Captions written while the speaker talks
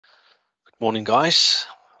Morning guys,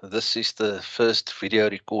 this is the first video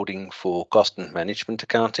recording for cost and management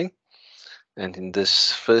accounting, and in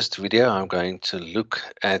this first video I'm going to look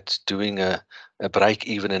at doing a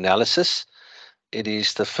break-even analysis. It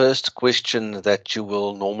is the first question that you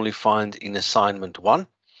will normally find in assignment 1.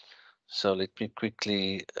 So let me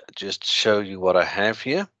quickly just show you what I have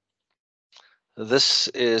here. This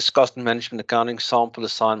is cost and management accounting sample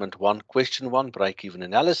assignment 1, question 1, break-even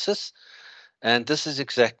analysis, and this is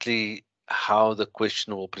exactly how the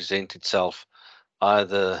question will present itself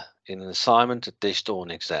either in an assignment, a test, or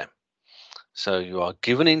an exam. So you are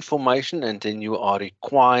given information and then you are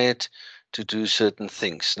required to do certain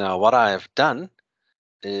things. Now, what I have done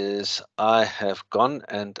is I have gone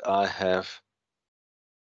and I have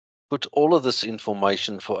put all of this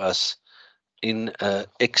information for us in an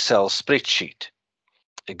Excel spreadsheet,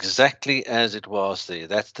 exactly as it was there.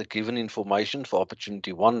 That's the given information for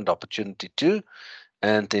opportunity 1 and opportunity 2,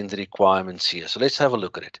 and then the requirements here. So let's have a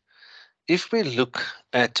look at it. If we look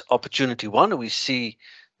at opportunity 1, we see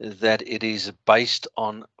that it is based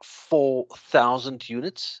on 4,000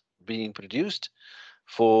 units being produced.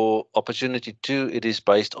 For opportunity 2, it is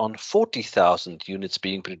based on 40,000 units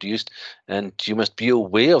being produced. And you must be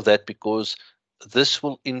aware of that because this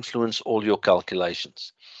will influence all your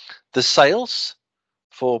calculations. The sales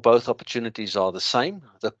for both opportunities are the same.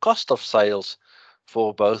 The cost of sales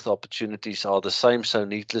for both opportunities are the same. So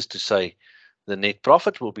needless to say, the net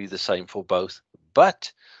profit will be the same for both,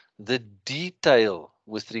 but the detail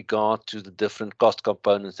with regard to the different cost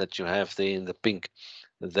components that you have there in the pink,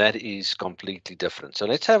 that is completely different. So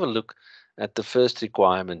let's have a look at the first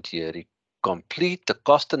requirement here. Complete the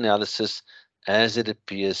cost analysis as it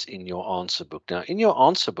appears in your answer book. Now, in your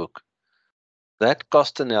answer book, that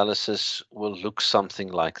cost analysis will look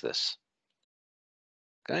something like this.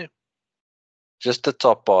 Okay. Just the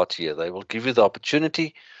top part here, they will give you the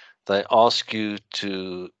opportunity. They ask you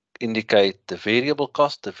to indicate the variable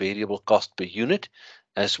cost per unit,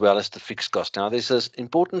 as well as the fixed cost. Now, there's an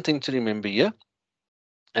important thing to remember here,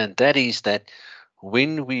 and that is that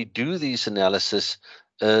when we do these analysis,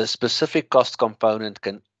 a specific cost component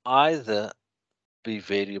can either be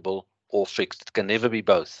variable or fixed. It can never be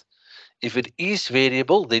both. If it is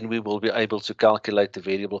variable, then we will be able to calculate the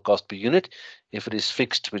variable cost per unit. If it is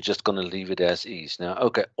fixed, we're just going to leave it as is. Now,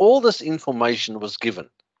 okay, all this information was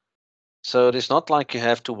given. So it is not like you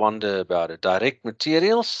have to wonder about it. Direct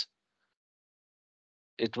materials,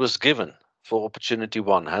 it was given for opportunity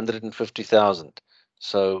 1, 150,000.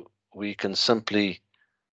 So we can simply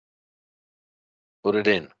put it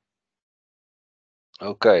in.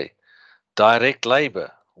 Okay, direct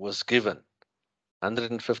labor was given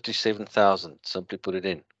 157,000. Simply put it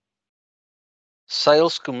in.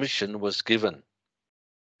 Sales commission was given.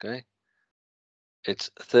 Okay,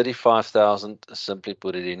 it's 35,000. Simply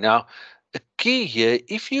put it in. Now, a key here,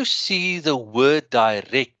 if you see the word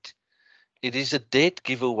direct, it is a dead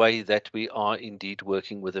giveaway that we are indeed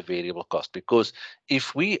working with a variable cost, because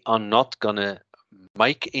if we are not going to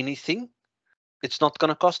make anything, it's not going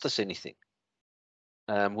to cost us anything.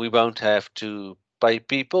 We won't have to pay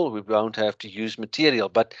people, we won't have to use material,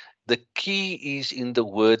 but the key is in the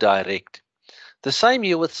word direct. The same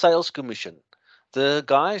here with sales commission. The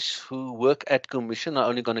guys who work at commission are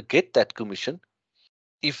only going to get that commission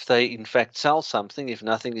if they in fact sell something. If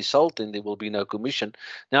nothing is sold, then there will be no commission.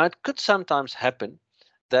 Now, it could sometimes happen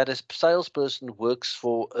that a salesperson works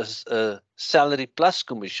for a salary plus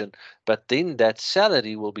commission, but then that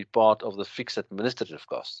salary will be part of the fixed administrative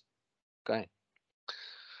costs. Okay.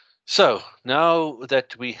 So now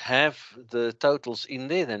that we have the totals in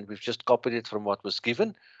there, then we've just copied it from what was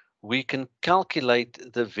given, we can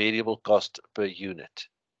calculate the variable cost per unit.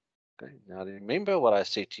 Okay. Now remember what I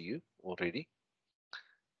said to you already,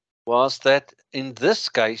 was that in this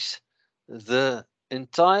case, the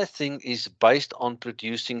entire thing is based on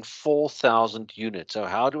producing 4,000 units. So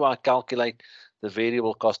how do I calculate the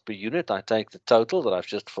variable cost per unit? I take the total that I've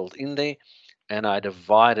just filled in there and I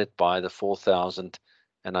divide it by the 4,000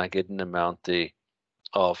 and I get an amount there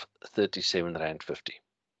of 37.50 Rand.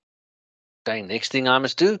 Okay, next thing I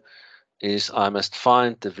must do is I must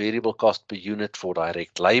find the variable cost per unit for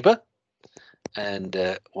direct labor.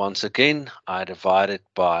 And once again, I divide it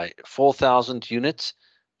by 4,000 units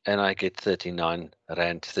and I get 39.38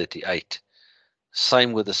 Rand.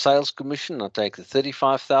 Same with the sales commission. I take the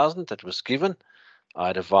 35,000 that was given,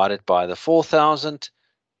 I divide it by the 4,000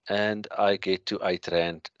 and I get to 8.75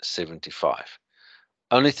 Rand.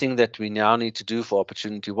 Only thing that we now need to do for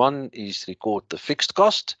opportunity 1 is record the fixed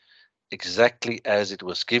cost exactly as it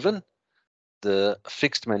was given. The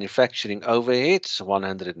fixed manufacturing overheads,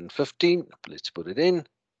 115. Let's put it in.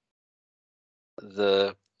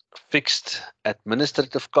 The fixed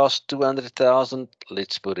administrative cost 200,000.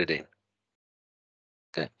 Let's put it in.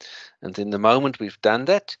 Okay, and then the moment we've done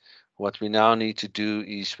that, what we now need to do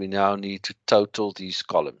is we now need to total these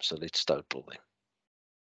columns. So let's total them.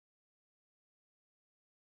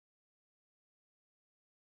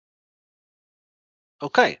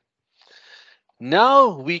 Okay, now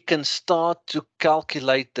we can start to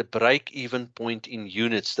calculate the break-even point in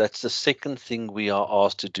units. That's the second thing we are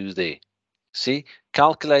asked to do there. See,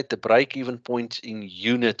 calculate the break-even point in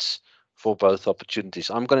units for both opportunities.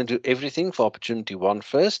 I'm going to do everything for opportunity 1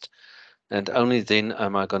 first, and only then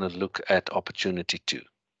am I going to look at opportunity 2.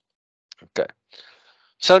 Okay.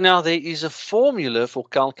 So now there is a formula for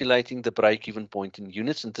calculating the break-even point in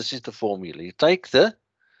units, and this is the formula. You take the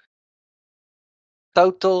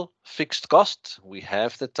total fixed cost. We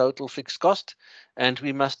have the total fixed cost, and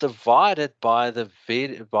we must divide it by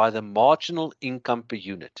the marginal income per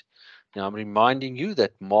unit. Now I'm reminding you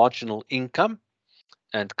that marginal income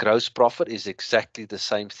and gross profit is exactly the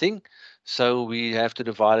same thing. So we have to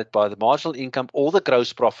divide it by the marginal income or the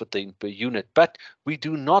gross profit then per unit. But we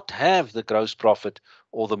do not have the gross profit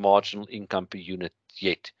or the marginal income per unit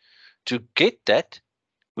yet. To get that,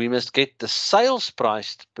 we must get the sales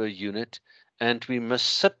price per unit, and we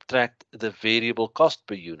must subtract the variable cost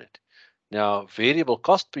per unit. Now, variable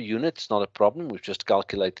cost per unit is not a problem. We've just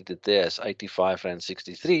calculated it there as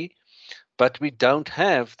 85.63 Rand, but we don't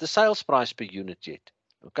have the sales price per unit yet.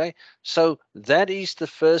 Okay, so that is the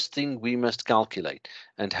first thing we must calculate.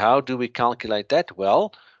 And how do we calculate that?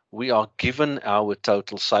 Well, we are given our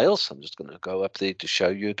total sales. I'm just going to go up there to show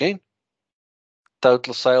you again.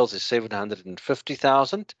 Total sales is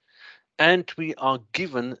 750,000, and we are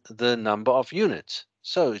given the number of units.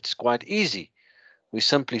 So it's quite easy. We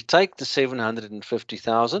simply take the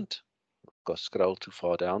 750,000, got scroll too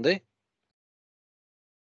far down there,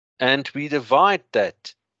 and we divide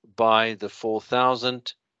that by the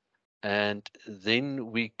 4,000, and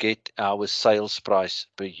then we get our sales price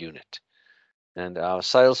per unit. And our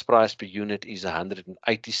sales price per unit is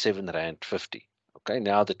 187.50 Rand. Okay,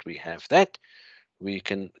 now that we have that, we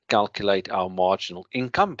can calculate our marginal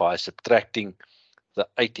income by subtracting the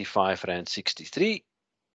 85.63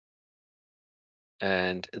 Rand,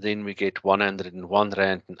 and then we get 101.80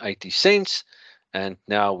 Rand. And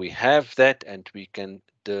now we have that, and we can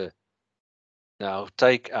now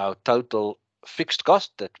take our total fixed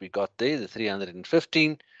cost that we got there, the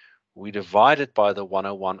 315, we divide it by the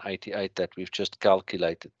 101.88 that we've just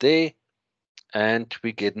calculated there, and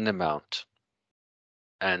we get an amount.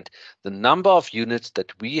 And the number of units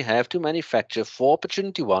that we have to manufacture for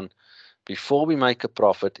opportunity 1 before we make a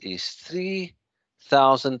profit is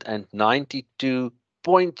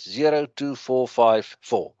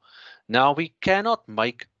 3,092.02454. Now we cannot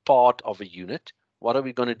make part of a unit. What are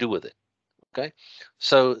we going to do with it? Okay,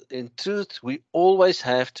 so in truth, we always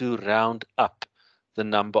have to round up the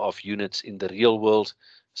number of units in the real world.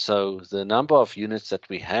 So the number of units that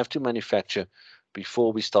we have to manufacture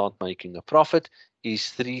before we start making a profit is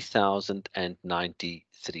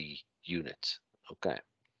 3,093 units. Okay.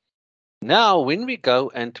 Now, when we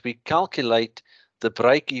go and we calculate the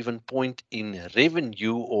break-even point in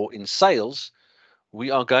revenue or in sales,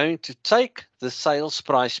 we are going to take the sales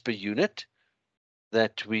price per unit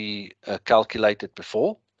that we calculated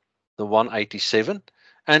before, the 187,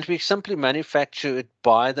 and we simply manufacture it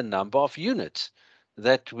by the number of units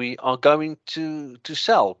that we are going to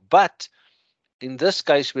sell. But in this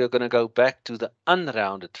case, we are going to go back to the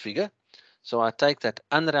unrounded figure. So I take that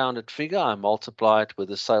unrounded figure, I multiply it with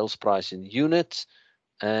the sales price in units,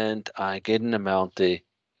 and I get an amount there.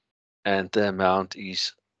 And the amount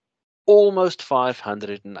is almost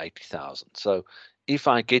 580,000. So if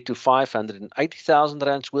I get to 580,000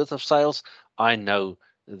 rands worth of sales, I know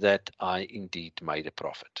that I indeed made a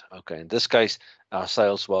profit. Okay, in this case, our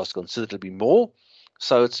sales was considerably more,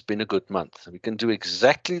 so it's been a good month. We can do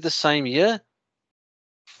exactly the same here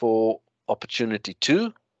for opportunity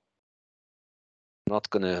 2. Not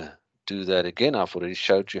going to do that again. I've already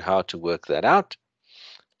showed you how to work that out.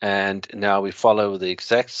 And now we follow the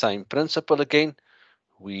exact same principle again.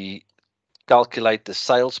 We calculate the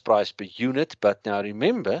sales price per unit, but now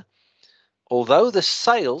remember, although the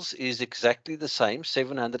sales is exactly the same,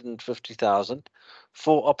 750,000,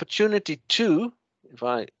 for opportunity 2, if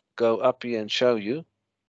I go up here and show you,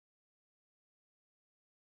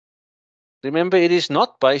 remember it is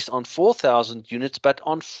not based on 4,000 units, but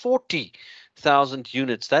on 40,000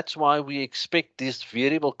 units. That's why we expect this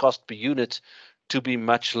variable cost per unit to be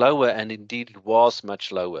much lower, and indeed it was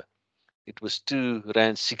much lower. it was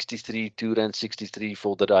R2.63, R2.63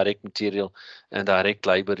 for the direct material and direct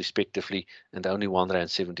labor respectively, and only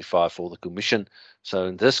R1.75 for the commission. So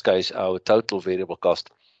in this case, our total variable cost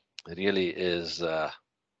really is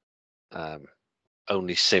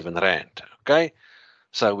only R7. Okay,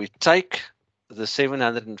 so we take the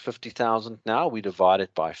 750,000 now, we divide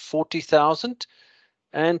it by 40,000,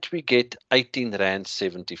 and we get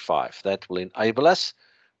R18.75. That will enable us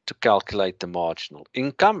to calculate the marginal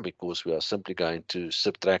income, because we are simply going to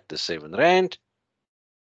subtract the R7.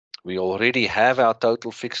 We already have our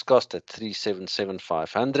total fixed cost at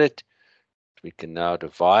 377,500. We can now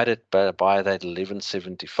divide it by that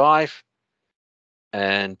 1175,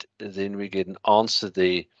 and then we get an answer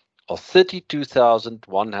there of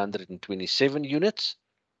 32,127 units.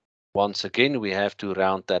 Once again, we have to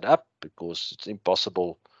round that up because it's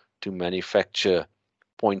impossible to manufacture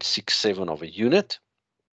 0.67 of a unit.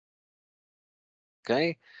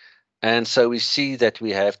 Okay, and so we see that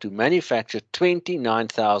we have to manufacture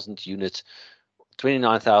 29,000 units,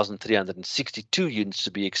 29,362 units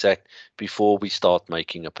to be exact, before we start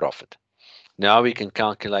making a profit. Now we can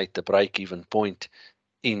calculate the break-even point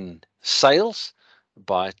in sales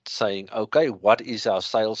by saying, okay, what is our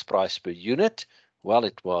sales price per unit? Well,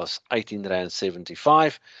 it was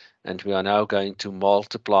R18.75, and we are now going to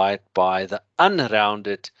multiply it by the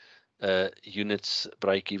unrounded units,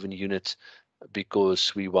 break-even units,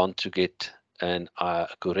 because we want to get an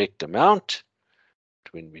correct amount.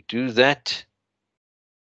 When we do that,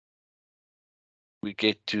 we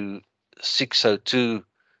get to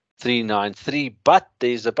 602,393, but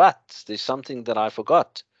there's a but. There's something that I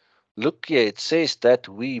forgot. Look here, it says that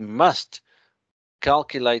we must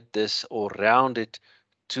calculate this or round it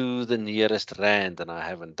to the nearest rand, and I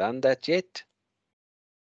haven't done that yet.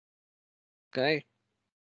 Okay.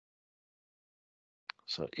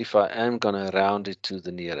 So if I am going to round it to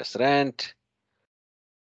the nearest rand,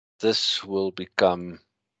 this will become,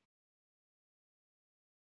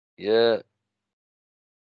 yeah,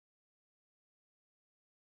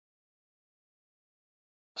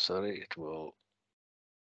 sorry, it will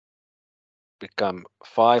become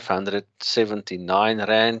 579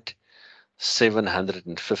 rand,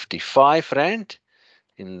 755 rand.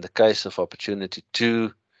 In the case of opportunity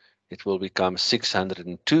 2, it will become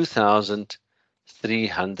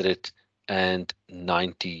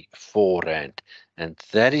 602,394 rand. And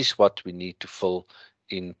that is what we need to fill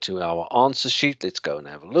into our answer sheet. Let's go and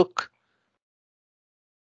have a look.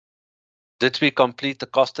 Did we complete the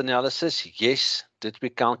cost analysis? Yes. Did we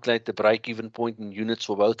calculate the break-even point in units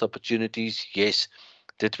for both opportunities? Yes.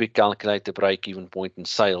 Did we calculate the break-even point in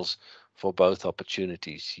sales for both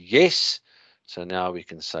opportunities? Yes. So now we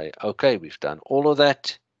can say, okay, we've done all of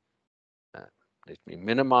that. Let me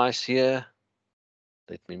minimize here.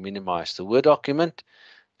 Let me minimize the Word document.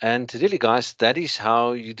 And really, guys, that is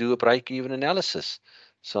how you do a break-even analysis.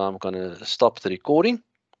 So I'm going to stop the recording,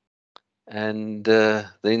 and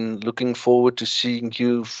then looking forward to seeing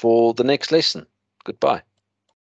you for the next lesson. Goodbye.